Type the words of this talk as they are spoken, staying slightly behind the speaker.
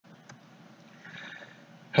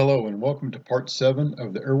Hello and welcome to Part 7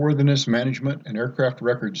 of the Airworthiness Management and Aircraft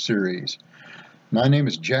Records series. My name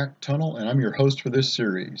is Jack Tunnell and I'm your host for this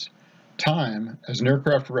series. Time, as an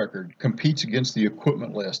aircraft record, competes against the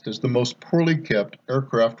equipment list as the most poorly kept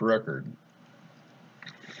aircraft record.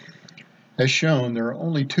 As shown, there are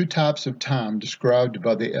only two types of time described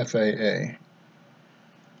by the FAA.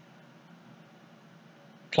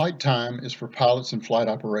 Flight time is for pilots and flight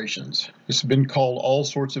operations. It's been called all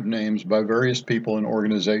sorts of names by various people and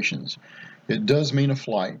organizations. It does mean a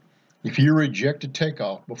flight. If you reject a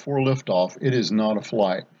takeoff before liftoff, it is not a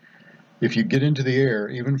flight. If you get into the air,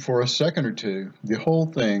 even for a second or two, the whole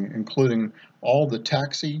thing, including all the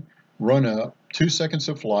taxi, run up, 2 seconds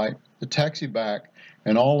of flight, the taxi back,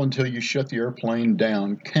 and all until you shut the airplane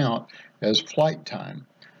down, count as flight time.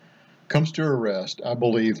 Comes to a rest, I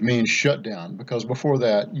believe, means shutdown, because before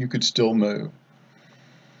that you could still move.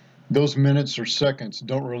 Those minutes or seconds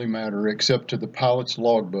don't really matter except to the pilot's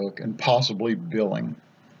logbook and possibly billing.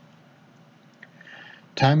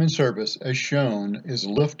 Time in service, as shown, is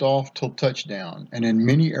liftoff till touchdown, and in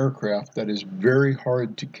many aircraft that is very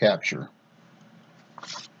hard to capture.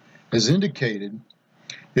 As indicated,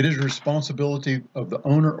 it is responsibility of the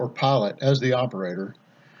owner or pilot as the operator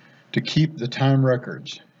to keep the time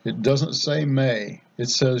records. It doesn't say may, it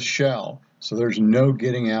says shall, so there's no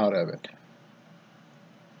getting out of it.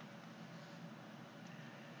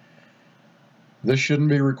 This shouldn't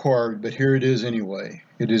be required, but here it is anyway.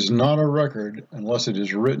 It is not a record unless it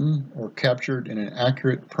is written or captured in an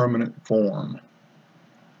accurate, permanent form.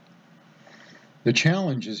 The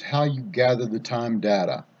challenge is how you gather the time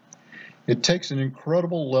data. It takes an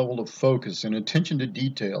incredible level of focus and attention to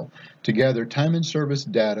detail to gather time in service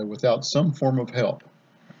data without some form of help.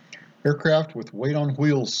 Aircraft with weight on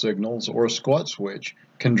wheels signals or a squat switch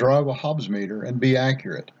can drive a Hobbs meter and be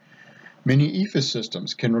accurate. Many EFIS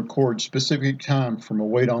systems can record specific time from a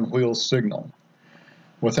weight on wheels signal.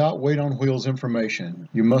 Without weight on wheels information,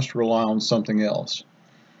 you must rely on something else.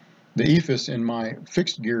 The EFIS in my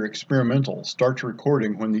fixed gear experimental starts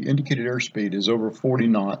recording when the indicated airspeed is over 40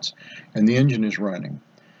 knots and the engine is running.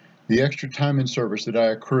 The extra time in service that I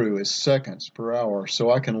accrue is seconds per hour, so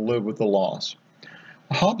I can live with the loss.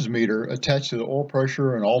 A Hobbs meter attached to the oil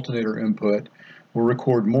pressure and alternator input will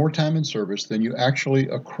record more time in service than you actually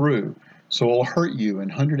accrue, so it will hurt you in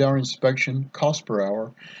 100-hour inspection, cost per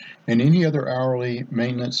hour, and any other hourly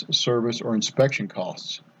maintenance, service, or inspection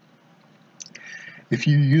costs. If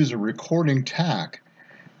you use a recording tack,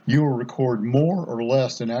 you will record more or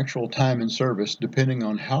less than actual time in service depending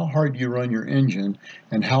on how hard you run your engine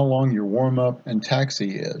and how long your warm-up and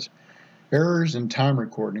taxi is. Errors in time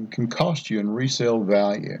recording can cost you in resale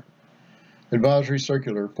value. Advisory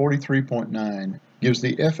Circular 43.9 gives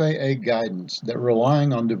the FAA guidance that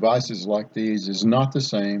relying on devices like these is not the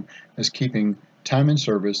same as keeping time in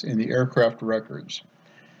service in the aircraft records.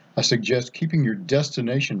 I suggest keeping your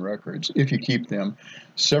destination records, if you keep them,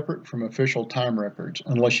 separate from official time records,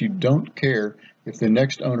 unless you don't care if the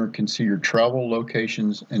next owner can see your travel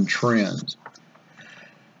locations and trends.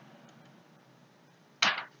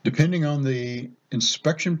 Depending on the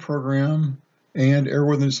inspection program and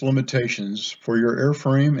airworthiness limitations for your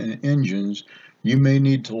airframe and engines, you may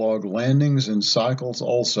need to log landings and cycles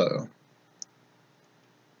also.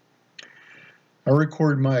 I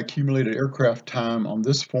record my accumulated aircraft time on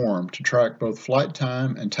this form to track both flight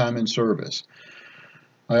time and time in service.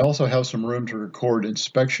 I also have some room to record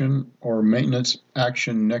inspection or maintenance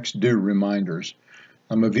action next due reminders.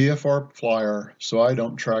 I'm a VFR flyer, so I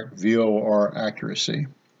don't track VOR accuracy.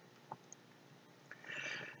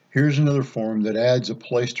 Here's another form that adds a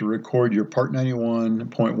place to record your Part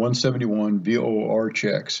 91.171 VOR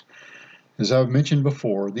checks. As I've mentioned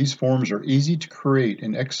before, these forms are easy to create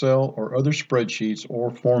in Excel or other spreadsheets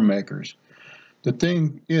or form makers. The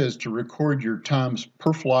thing is to record your times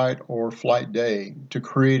per flight or flight day to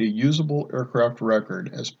create a usable aircraft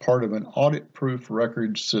record as part of an audit-proof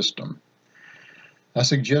record system. I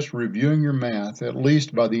suggest reviewing your math at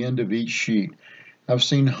least by the end of each sheet. I've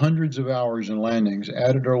seen hundreds of hours in landings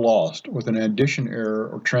added or lost with an addition error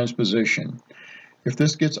or transposition. If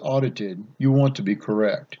this gets audited, you want to be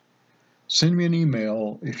correct. Send me an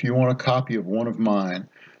email if you want a copy of one of mine.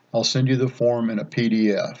 I'll send you the form in a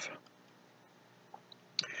PDF.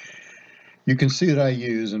 You can see that I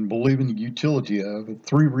use and believe in the utility of a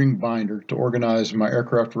 3-ring binder to organize my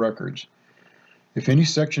aircraft records. If any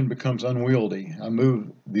section becomes unwieldy, I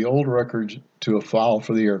move the old records to a file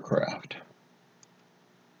for the aircraft.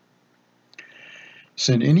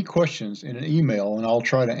 Send any questions in an email and I'll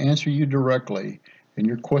try to answer you directly, and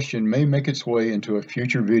your question may make its way into a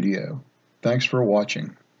future video. Thanks for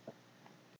watching.